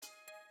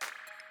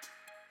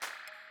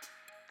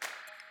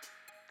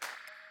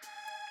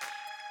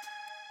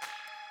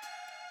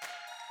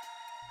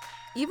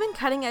Even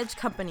cutting-edge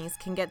companies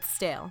can get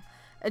stale.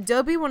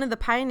 Adobe, one of the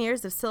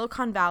pioneers of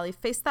Silicon Valley,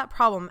 faced that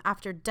problem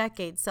after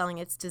decades selling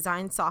its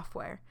design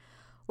software.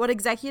 What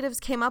executives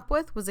came up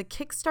with was a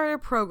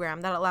Kickstarter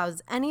program that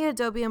allows any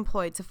Adobe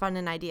employee to fund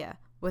an idea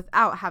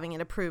without having it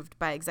approved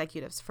by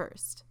executives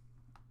first.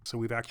 So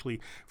we've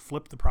actually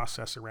flipped the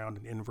process around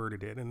and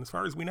inverted it. And as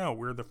far as we know,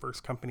 we're the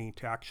first company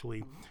to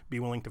actually be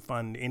willing to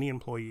fund any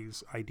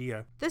employee's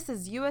idea. This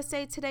is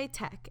USA Today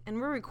Tech, and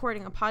we're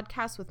recording a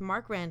podcast with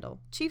Mark Randall,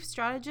 Chief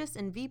Strategist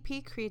and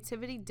VP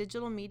Creativity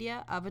Digital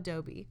Media of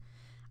Adobe.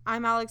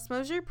 I'm Alex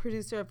Mosher,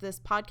 producer of this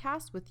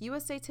podcast, with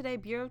USA Today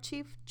Bureau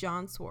Chief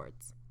Jon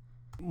Swartz.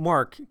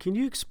 Mark, can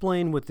you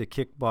explain what the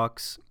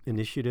Kickbox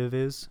initiative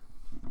is?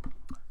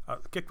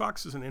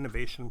 Kickbox is an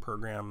innovation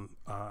program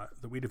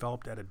that we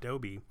developed at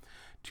Adobe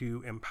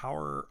to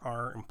empower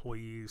our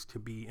employees to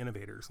be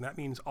innovators. And that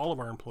means all of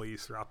our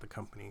employees throughout the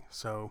company.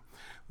 So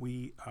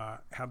we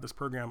have this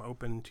program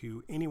open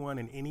to anyone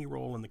in any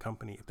role in the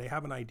company. If they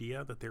have an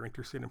idea that they're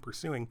interested in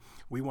pursuing,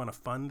 we want to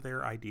fund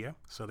their idea.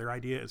 So their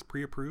idea is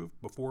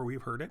pre-approved before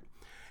we've heard it.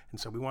 And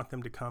so we want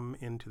them to come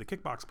into the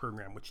Kickbox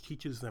program, which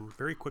teaches them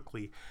very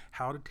quickly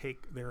how to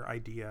take their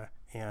idea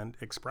and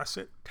express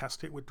it,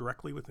 test it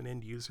directly with an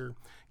end user,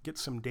 get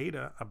some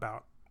data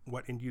about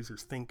what end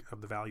users think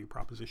of the value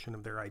proposition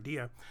of their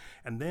idea,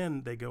 and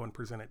then they go and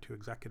present it to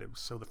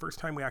executives. So the first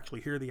time we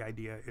actually hear the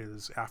idea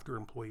is after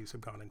employees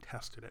have gone and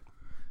tested it.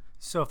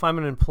 So if I'm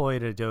an employee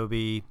at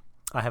Adobe,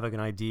 I have an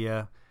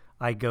idea,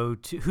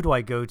 who do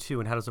I go to,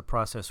 and how does the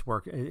process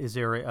work? Is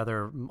there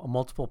other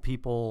multiple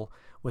people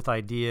with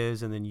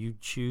ideas, and then you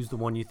choose the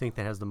one you think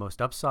that has the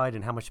most upside,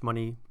 and how much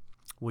money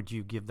would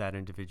you give that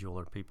individual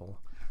or people?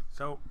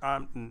 So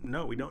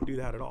no, we don't do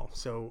that at all.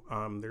 So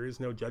there is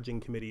no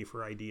judging committee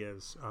for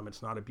ideas.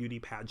 It's not a beauty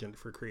pageant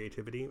for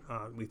creativity.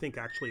 We think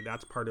actually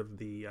that's part of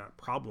the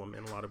problem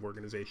in a lot of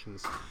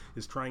organizations,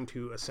 is trying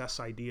to assess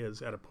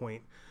ideas at a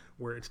point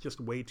where it's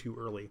just way too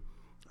early.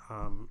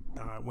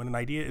 When an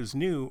idea is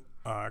new,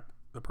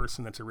 the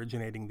person that's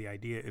originating the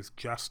idea is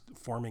just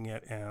forming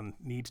it and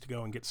needs to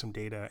go and get some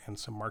data and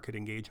some market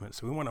engagement.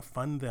 So we want to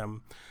fund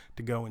them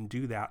to go and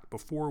do that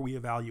before we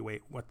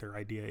evaluate what their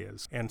idea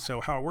is. And so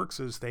how it works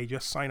is they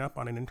just sign up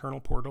on an internal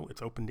portal.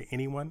 It's open to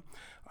anyone.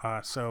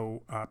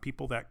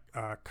 People that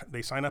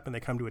they sign up and they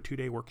come to a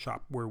 2-day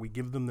workshop where we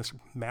give them this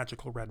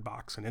magical red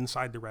box. And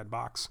inside the red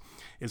box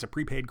is a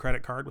prepaid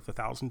credit card with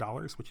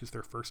 $1,000, which is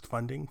their first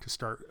funding to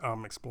start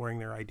exploring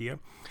their idea.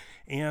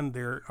 And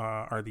there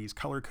are these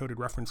color-coded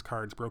reference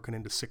cards broken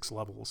into 6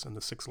 levels. And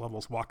the 6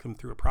 levels walk them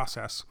through a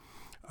process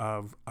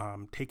of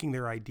taking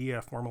their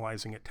idea,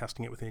 formalizing it,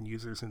 testing it with end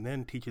users, and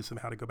then teaches them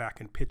how to go back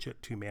and pitch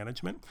it to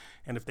management.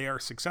 And if they are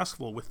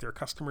successful with their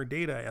customer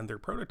data and their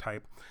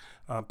prototype,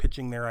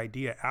 pitching their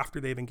idea after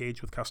they've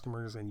engaged with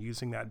customers and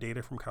using that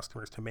data from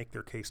customers to make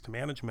their case to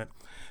management,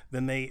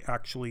 then they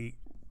actually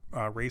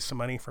raise some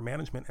money for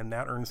management, and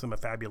that earns them a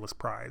fabulous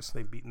prize.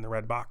 They've beaten the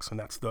red box, and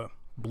that's the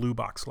blue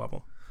box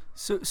level.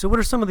 So what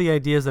are some of the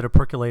ideas that are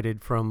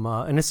percolated from,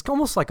 and it's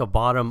almost like a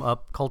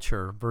bottom-up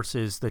culture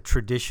versus the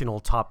traditional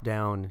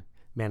top-down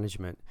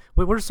management?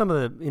 What are some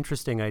of the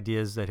interesting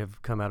ideas that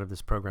have come out of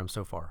this program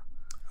so far?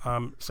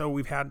 So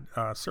we've had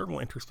several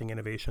interesting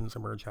innovations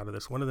emerge out of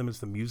this. One of them is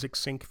the music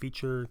sync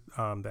feature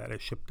that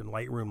is shipped in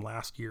Lightroom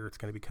last year. It's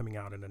going to be coming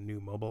out in a new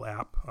mobile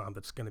app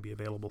that's going to be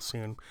available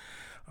soon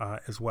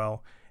as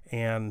well.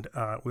 And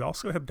we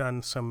also have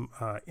done some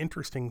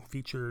interesting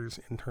features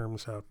in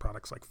terms of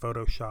products like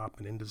Photoshop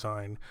and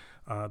InDesign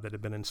that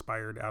have been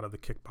inspired out of the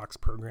Kickbox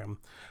program.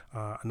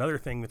 Another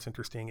thing that's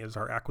interesting is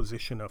our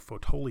acquisition of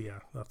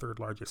Fotolia, the third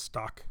largest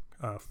stock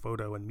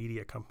photo and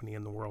media company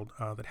in the world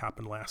that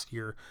happened last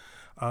year.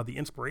 The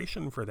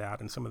inspiration for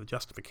that and some of the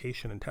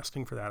justification and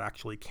testing for that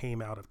actually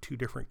came out of 2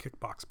 different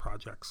Kickbox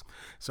projects.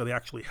 So they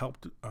actually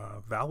helped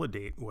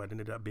validate what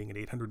ended up being an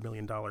 $800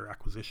 million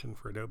acquisition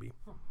for Adobe.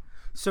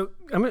 So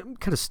I'm going to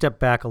kind of step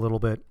back a little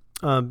bit.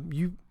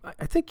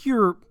 I think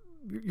you're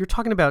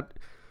talking about,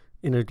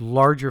 in a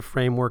larger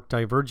framework,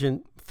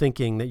 divergent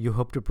thinking that you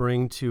hope to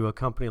bring to a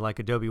company like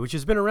Adobe, which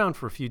has been around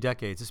for a few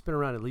decades. It's been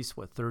around at least,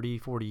 30,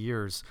 40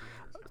 years.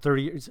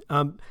 30 years. Is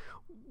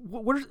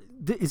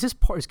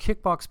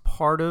Kickbox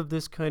part of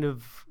this kind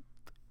of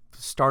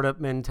startup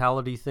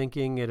mentality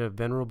thinking at a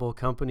venerable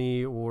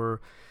company,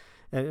 or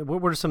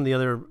what are some of the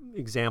other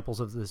examples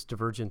of this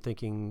divergent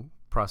thinking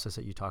process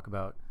that you talk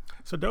about?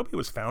 So Adobe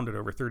was founded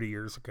over 30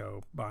 years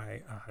ago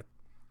by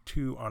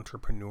 2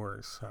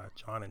 entrepreneurs,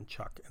 Jon and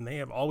Chuck, and they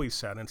have always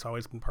said, and it's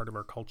always been part of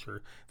our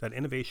culture, that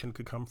innovation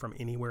could come from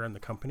anywhere in the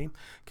company.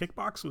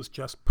 Kickbox was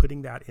just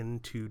putting that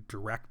into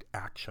direct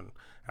action,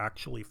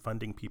 actually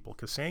funding people,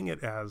 because saying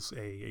it as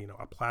a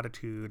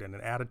platitude and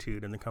an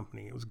attitude in the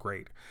company, it was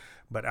great,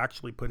 but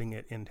actually putting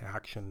it into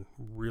action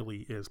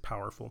really is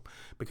powerful,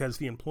 because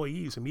the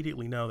employees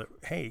immediately know that,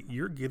 hey,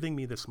 you're giving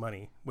me this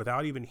money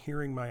without even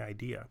hearing my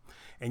idea,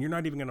 and you're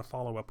not even going to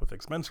follow up with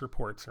expense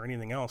reports or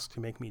anything else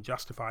to make me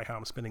justify how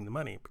I'm spending spending the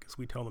money, because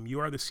we tell them, you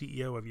are the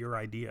CEO of your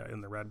idea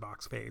in the red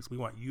box phase. We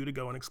want you to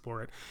go and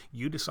explore it.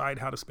 You decide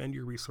how to spend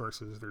your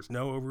resources. There's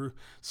no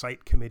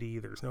oversight committee.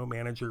 There's no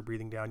manager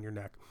breathing down your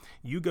neck.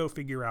 You go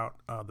figure out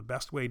the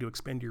best way to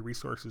expend your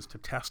resources to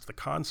test the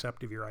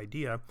concept of your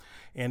idea.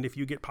 And if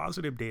you get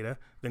positive data,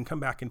 then come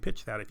back and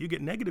pitch that. If you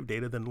get negative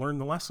data, then learn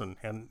the lesson.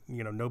 And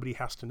nobody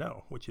has to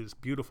know, which is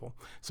beautiful.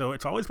 So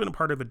it's always been a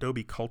part of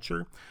Adobe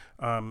culture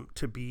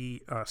to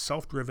be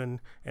self-driven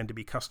and to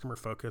be customer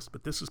focused.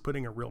 But this is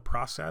putting a real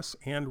process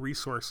and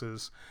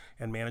resources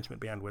and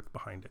management bandwidth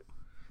behind it.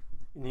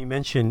 You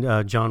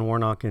mentioned John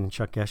Warnock and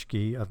Chuck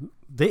Geschke.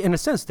 They, in a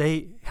sense,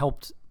 they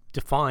helped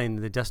define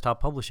the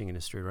desktop publishing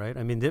industry, right?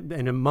 I mean,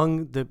 and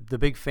among the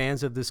big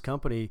fans of this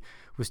company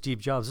was Steve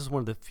Jobs. This is one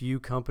of the few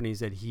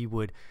companies that he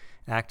would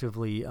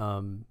actively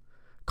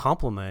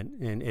compliment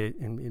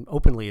and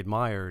openly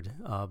admired.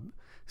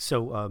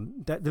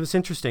 That was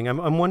interesting.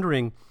 I'm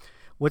wondering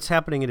what's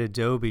happening at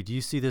Adobe. Do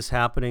you see this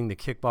happening, the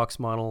Kickbox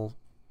model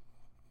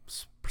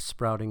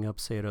sprouting up,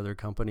 say, at other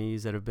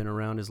companies that have been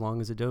around as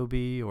long as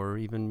Adobe, or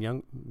even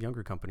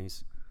younger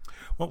companies?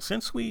 Well,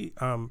 since we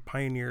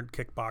pioneered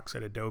Kickbox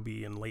at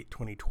Adobe in late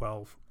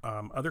 2012,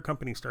 other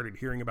companies started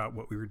hearing about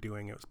what we were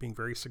doing. It was being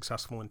very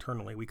successful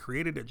internally. We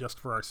created it just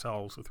for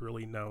ourselves with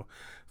really no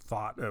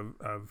thought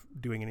of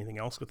doing anything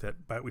else with it.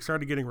 But we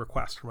started getting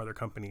requests from other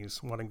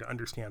companies wanting to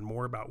understand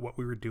more about what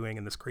we were doing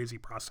in this crazy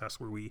process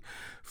where we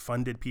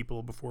funded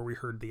people before we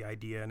heard the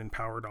idea and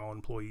empowered all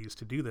employees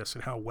to do this,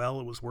 and how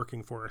well it was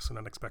working for us in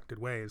unexpected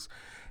ways.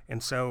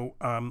 And so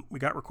we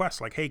got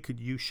requests like, hey, could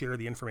you share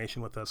the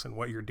information with us and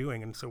what you're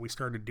doing? And so we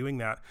started doing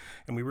that,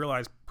 and we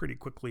realized pretty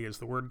quickly as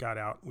the word got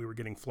out, we were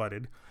getting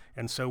flooded.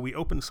 And so we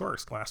open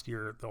sourced last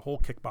year the whole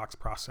Kickbox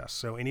process.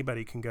 So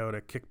anybody can go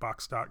to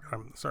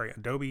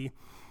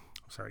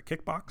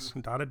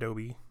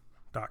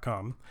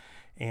kickbox.adobe.com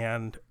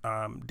and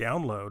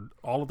download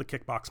all of the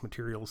Kickbox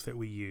materials that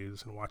we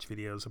use and watch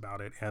videos about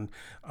it. And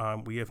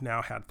we have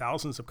now had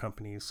thousands of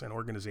companies and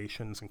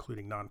organizations,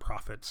 including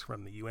nonprofits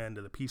from the UN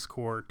to the Peace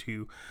Corps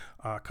to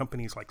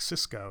companies like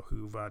Cisco,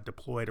 who've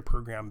deployed a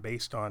program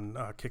based on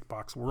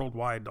Kickbox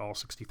worldwide to all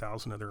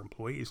 60,000 of their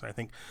employees. And I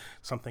think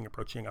something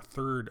approaching a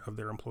third of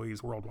their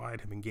employees worldwide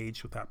have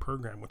engaged with that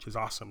program, which is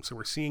awesome. So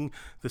we're seeing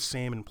the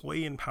same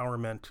employee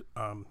empowerment,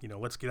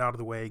 let's get out of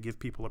the way, give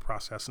people a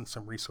process and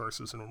some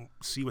resources and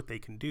see what they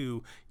can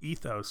do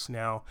ethos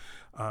now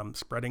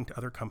spreading to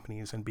other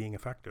companies and being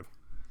effective.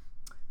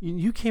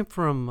 You came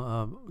from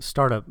a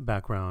startup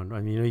background.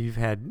 I mean, you've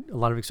had a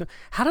lot of experience.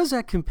 How does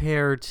that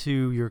compare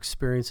to your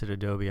experience at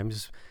Adobe? I'm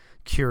just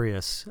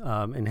curious.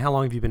 And how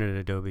long have you been at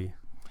Adobe?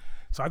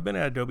 So I've been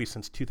at Adobe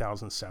since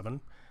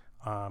 2007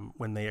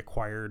 when they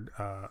acquired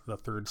the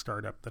third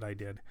startup that I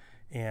did.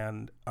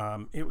 And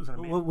it was an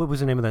amazing... What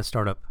was the name of that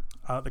startup?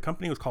 The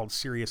company was called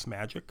Serious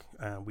Magic.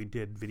 We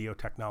did video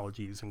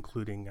technologies,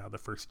 including the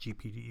first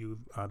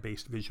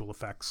GPU-based visual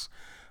effects.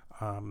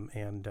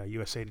 And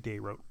USA Today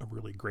wrote a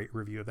really great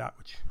review of that,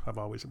 which I've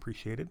always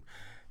appreciated.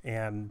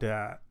 And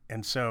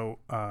so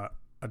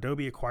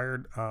Adobe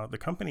acquired the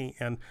company,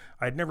 and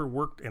I'd never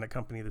worked in a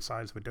company the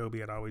size of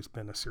Adobe. I'd always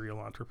been a serial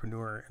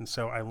entrepreneur. And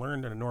so I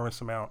learned an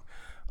enormous amount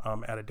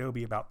at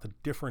Adobe about the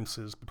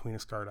differences between a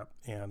startup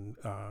and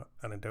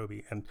an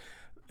Adobe and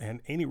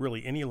any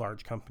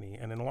large company.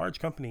 And in a large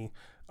company,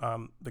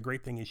 the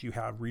great thing is you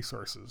have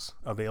resources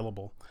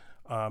available.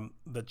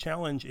 The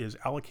challenge is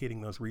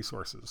allocating those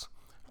resources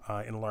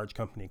in a large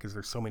company, because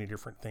there's so many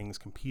different things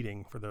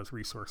competing for those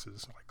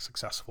resources, like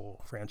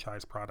successful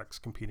franchise products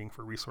competing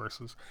for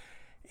resources.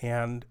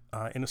 And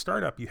in a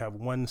startup, you have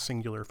one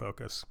singular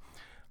focus.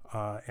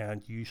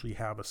 And you usually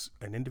have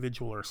an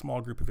individual or a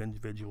small group of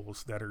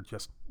individuals that are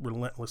just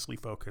relentlessly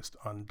focused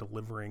on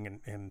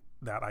delivering and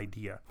that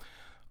idea.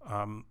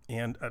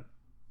 And a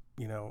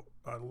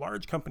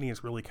large company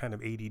is really kind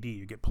of ADD.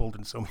 You get pulled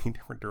in so many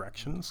different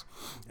directions,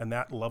 and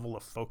that level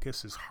of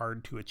focus is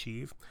hard to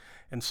achieve.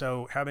 And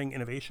so having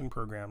innovation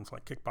programs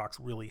like Kickbox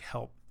really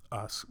help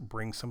us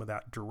bring some of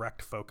that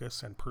direct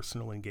focus and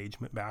personal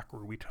engagement back,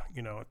 where we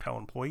tell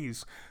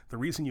employees, the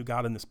reason you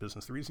got in this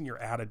business, the reason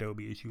you're at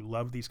Adobe is you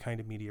love these kind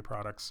of media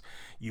products.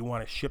 You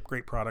want to ship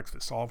great products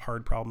that solve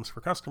hard problems for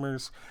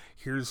customers.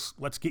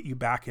 Let's get you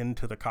back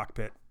into the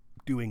cockpit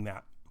doing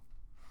that.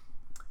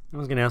 I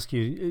was going to ask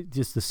you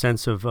just the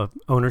sense of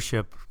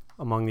ownership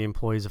among the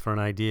employees for an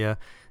idea.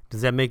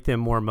 Does that make them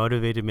more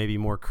motivated, maybe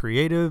more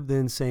creative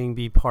than saying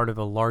be part of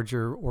a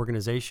larger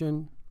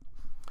organization?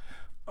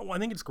 Well, I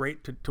think it's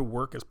great to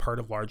work as part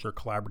of larger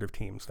collaborative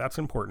teams. That's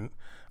important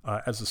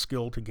as a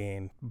skill to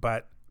gain.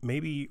 But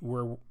maybe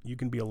where you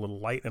can be a little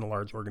light in a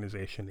large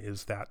organization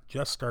is that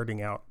just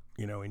starting out,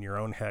 in your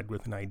own head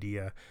with an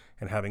idea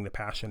and having the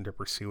passion to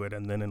pursue it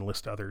and then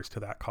enlist others to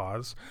that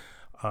cause.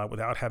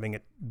 Without having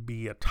it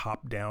be a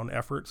top-down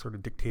effort, sort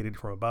of dictated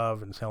from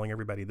above and telling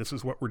everybody this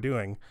is what we're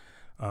doing.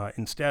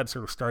 Instead,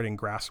 sort of starting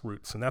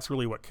grassroots. And that's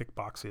really what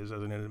Kickbox is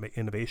as an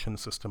innovation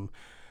system.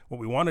 What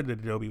we wanted at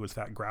Adobe was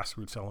that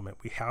grassroots element.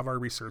 We have our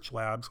research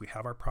labs, we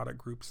have our product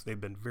groups. They've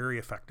been very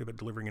effective at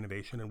delivering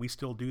innovation, and we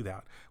still do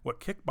that. What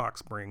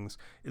Kickbox brings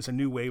is a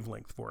new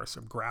wavelength for us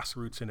of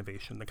grassroots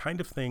innovation, the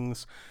kind of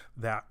things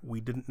that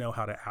we didn't know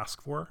how to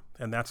ask for,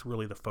 and that's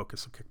really the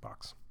focus of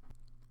Kickbox.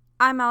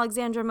 I'm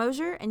Alexandra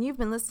Mosher, and you've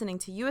been listening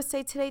to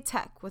USA Today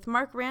Tech with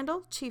Mark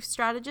Randall, Chief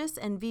Strategist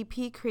and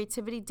VP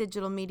Creativity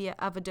Digital Media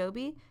of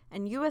Adobe,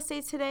 and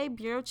USA Today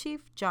Bureau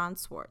Chief Jon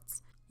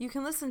Swartz. You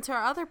can listen to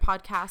our other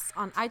podcasts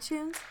on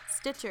iTunes,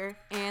 Stitcher,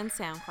 and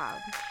SoundCloud.